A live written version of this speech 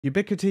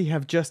Ubiquiti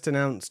have just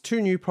announced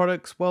two new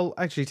products. Well,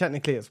 actually,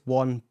 technically it's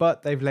one,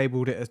 but they've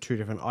labeled it as two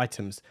different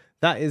items.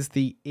 That is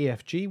the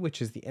EFG,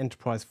 which is the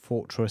Enterprise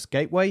Fortress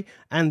Gateway,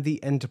 and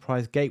the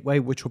Enterprise Gateway,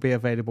 which will be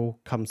available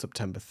come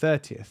September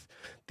 30th.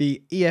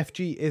 The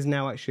EFG is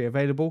now actually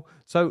available,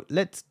 so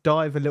let's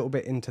dive a little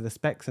bit into the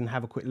specs and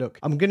have a quick look.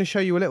 I'm going to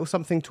show you a little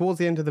something towards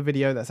the end of the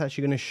video that's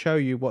actually going to show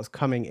you what's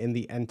coming in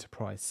the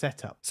Enterprise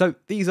setup. So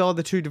these are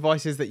the two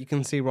devices that you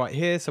can see right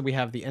here. So we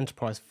have the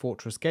Enterprise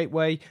Fortress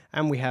Gateway,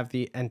 and we have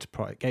the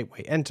Enterprise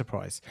Gateway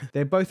Enterprise.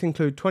 They both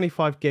include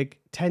 25 gig,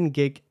 10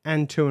 gig,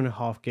 and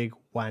 2.5 gig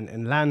WAN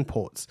and LAN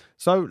ports.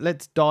 So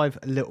let's dive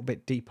a little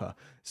bit deeper.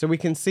 So we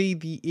can see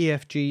the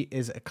EFG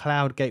is a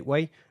cloud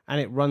gateway and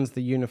it runs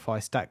the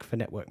UniFi stack for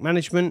network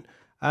management.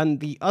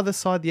 And the other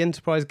side, the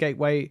Enterprise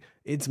Gateway,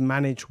 it's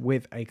managed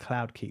with a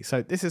cloud key.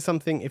 So this is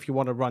something if you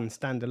want to run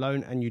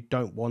standalone and you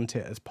don't want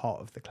it as part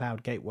of the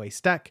cloud gateway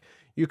stack,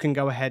 you can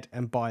go ahead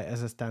and buy it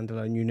as a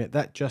standalone unit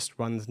that just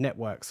runs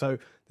network. So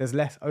there's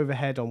less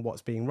overhead on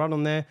what's being run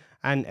on there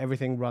and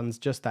everything runs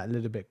just that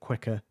little bit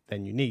quicker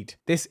than you need.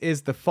 This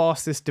is the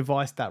fastest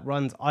device that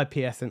runs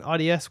IPS and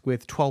IDS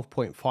with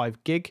 12.5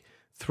 gig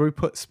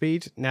throughput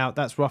speed. Now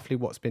that's roughly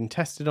what's been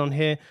tested on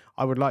here.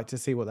 I would like to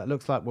see what that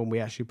looks like when we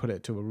actually put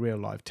it to a real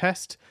live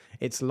test.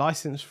 It's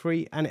license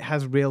free and it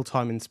has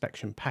real-time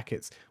inspection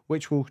packets,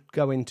 which we'll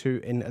go into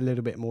in a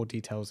little bit more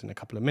details in a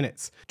couple of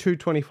minutes. Two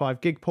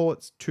 25 gig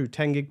ports, two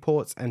 10 gig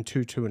ports, and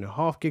two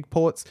 2.5 gig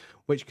ports,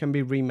 which can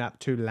be remapped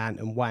to LAN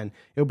and WAN.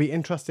 It'll be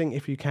interesting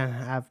if you can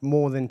have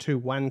more than two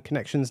WAN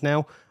connections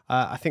now.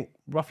 I think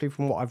roughly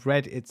from what I've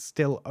read, it's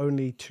still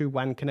only two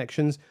WAN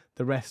connections.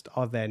 The rest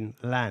are then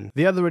LAN.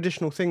 The other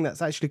additional thing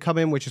that's actually come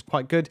in, which is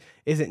quite good,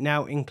 is it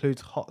now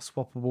includes hot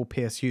swappable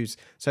PSUs.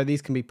 So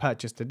these can be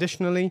purchased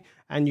additionally,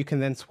 and you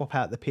can then swap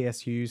out the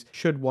PSUs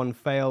should one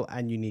fail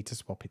and you need to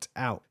swap it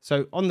out.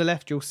 So on the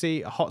left, you'll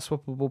see a hot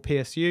swappable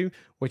PSU,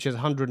 which is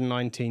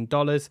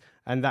 $119,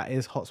 and that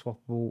is hot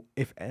swappable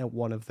if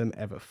one of them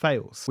ever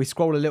fails. We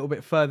scroll a little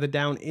bit further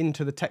down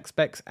into the tech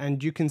specs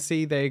and you can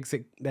see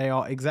they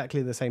are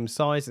exactly the same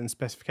size and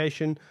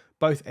specification,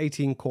 both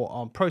 18 core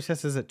ARM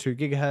processors at 2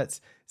 GHz,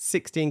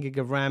 16 gig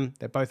of RAM.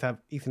 They both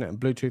have Ethernet and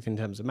Bluetooth in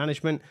terms of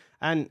management.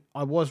 And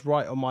I was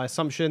right on my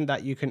assumption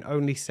that you can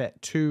only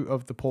set 2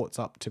 of the ports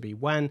up to be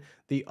WAN.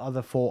 The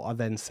other 4 are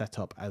then set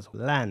up as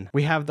LAN.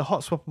 We have the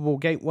hot swappable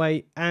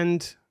gateway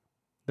and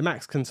the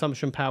max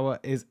consumption power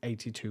is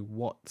 82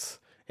 watts.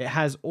 It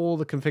has all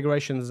the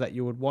configurations that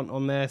you would want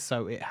on there.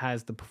 So it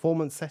has the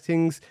performance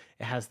settings,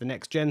 it has the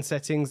next gen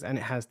settings, and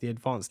it has the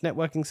advanced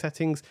networking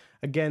settings.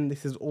 Again,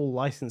 this is all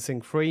licensing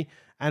free,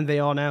 and they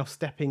are now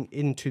stepping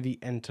into the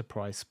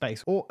enterprise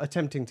space, or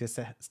attempting to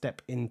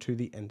step into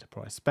the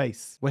enterprise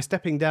space. We're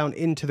stepping down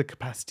into the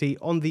capacity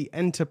on the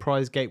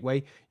enterprise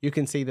gateway. You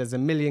can see there's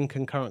 1 million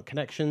concurrent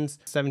connections,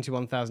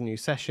 71,000 new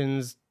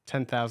sessions,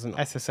 10,000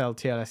 SSL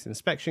TLS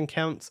inspection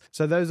counts.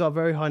 So those are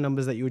very high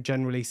numbers that you would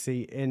generally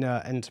see in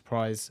an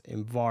enterprise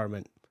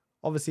environment.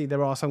 Obviously,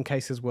 there are some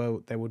cases where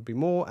there would be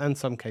more and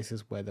some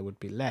cases where there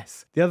would be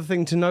less. The other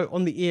thing to note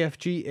on the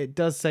EFG, it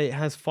does say it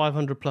has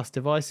 500 plus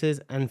devices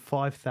and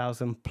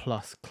 5,000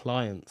 plus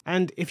clients.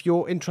 And if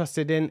you're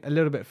interested in a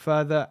little bit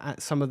further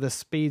at some of the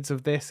speeds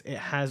of this, it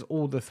has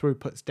all the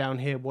throughputs down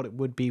here, what it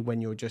would be when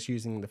you're just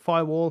using the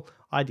firewall,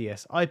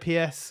 IDS,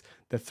 IPS,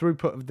 the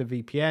throughput of the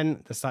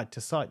VPN, the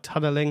site-to-site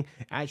tunneling.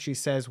 It actually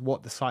says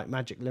what the site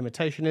magic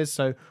limitation is.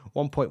 So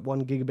 1.1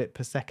 gigabit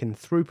per second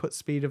throughput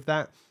speed of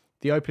that.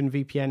 The Open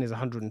VPN is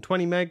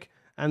 120 meg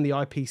and the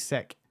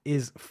IPsec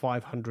is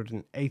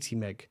 580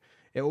 meg.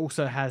 It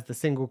also has the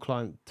single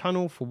client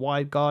tunnel for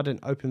WireGuard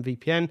and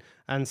OpenVPN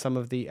and some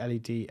of the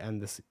LED and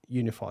the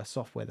UniFi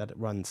software that it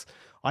runs.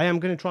 I am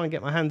going to try and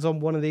get my hands on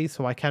one of these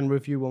so I can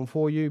review one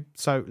for you.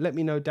 So let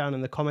me know down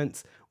in the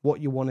comments what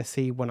you want to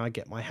see when I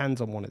get my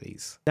hands on one of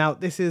these. Now,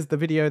 this is the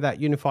video that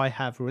UniFi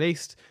have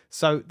released.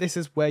 So this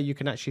is where you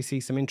can actually see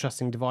some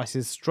interesting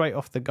devices straight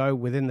off the go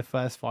within the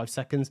first 5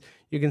 seconds.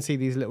 You can see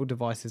these little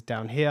devices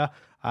down here.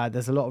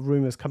 There's a lot of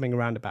rumors coming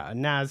around about a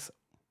NAS.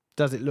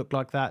 Does it look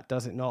like that?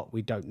 Does it not?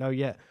 We don't know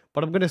yet.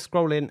 But I'm going to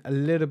scroll in a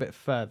little bit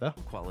further.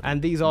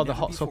 And these are the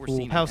hot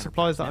swappable power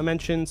supplies that I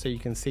mentioned. So you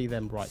can see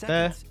them right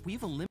there.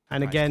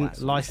 And again,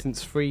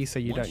 license free, so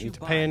you don't need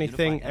to pay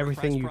anything.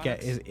 Everything you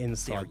get is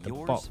inside the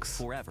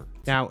box.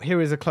 Now,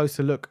 here is a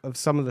closer look of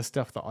some of the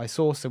stuff that I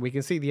saw. So we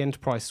can see the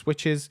enterprise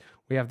switches.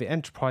 We have the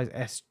enterprise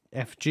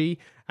FG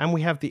and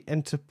we have the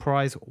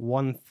enterprise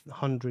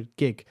 100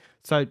 gig.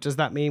 So does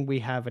that mean we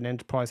have an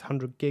enterprise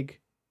 100 gig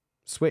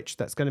switch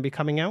that's going to be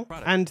coming out?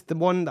 And the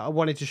one that I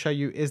wanted to show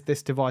you is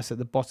this device at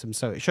the bottom.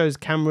 So it shows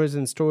cameras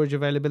and storage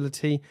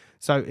availability.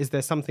 So is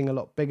there something a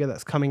lot bigger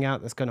that's coming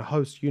out that's going to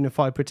host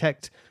UniFi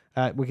Protect?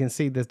 We can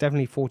see there's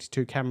definitely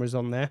 42 cameras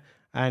on there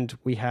and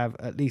we have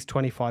at least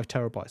 25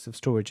 terabytes of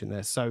storage in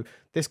there. So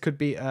this could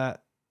be a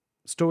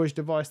storage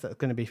device that's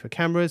going to be for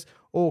cameras,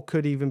 or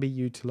could even be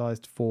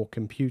utilized for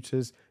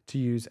computers to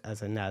use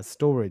as a NAS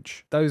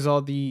storage. Those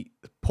are the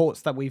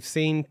ports that we've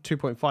seen: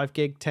 2.5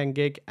 gig, 10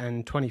 gig,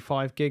 and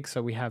 25 gig.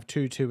 So we have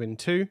 2, 2, and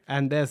 2.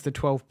 And there's the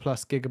 12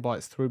 plus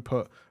gigabytes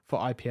throughput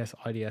for IPS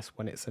IDS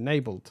when it's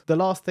enabled. The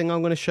last thing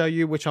I'm going to show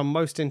you, which I'm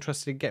most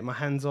interested in getting my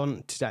hands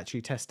on to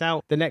actually test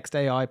out, the Next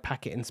AI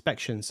packet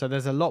inspection. So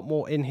there's a lot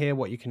more in here,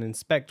 what you can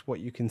inspect, what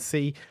you can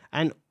see,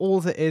 and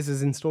all it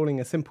is installing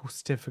a simple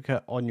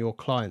certificate on your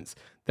clients.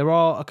 There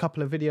are a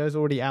couple of videos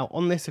already out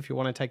on this if you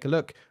want to take a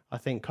look. I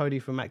think Cody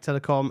from Mac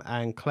Telecom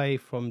and Clay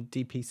from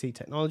DPC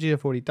Technology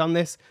have already done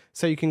this,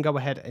 so you can go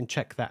ahead and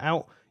check that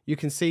out. You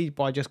can see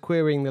by just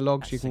querying the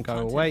logs, you can go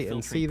away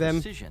and see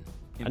them,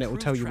 and it will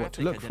tell you what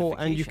to look for,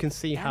 and you can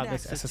see how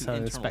this SSL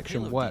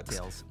inspection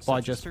works by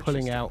just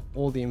pulling out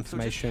all the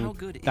information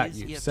that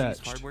you've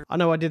searched. I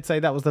know I did say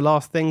that was the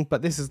last thing,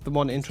 but this is the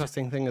one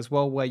interesting thing as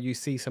well, where you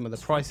see some of the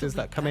prices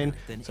that come in.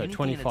 So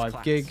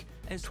 25 gig,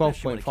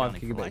 12.5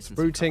 gigabits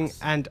routing,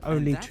 and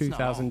only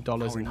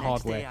 $2,000 in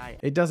hardware.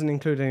 It doesn't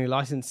include any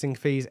licensing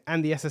fees,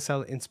 and the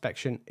SSL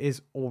inspection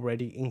is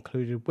already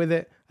included with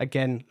it.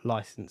 Again,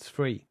 license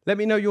free. Let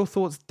me know your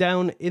thoughts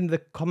down in the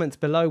comments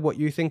below, what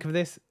you think of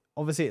this.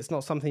 Obviously, it's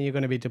not something you're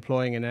going to be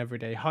deploying in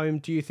everyday home.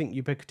 Do you think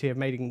Ubiquiti are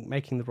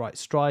making the right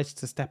strides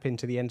to step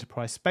into the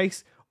enterprise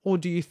space? Or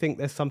do you think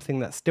there's something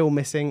that's still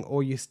missing,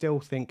 or you still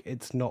think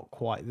it's not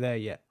quite there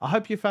yet? I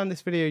hope you found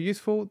this video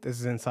useful.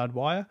 This is Inside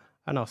Wire,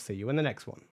 and I'll see you in the next one.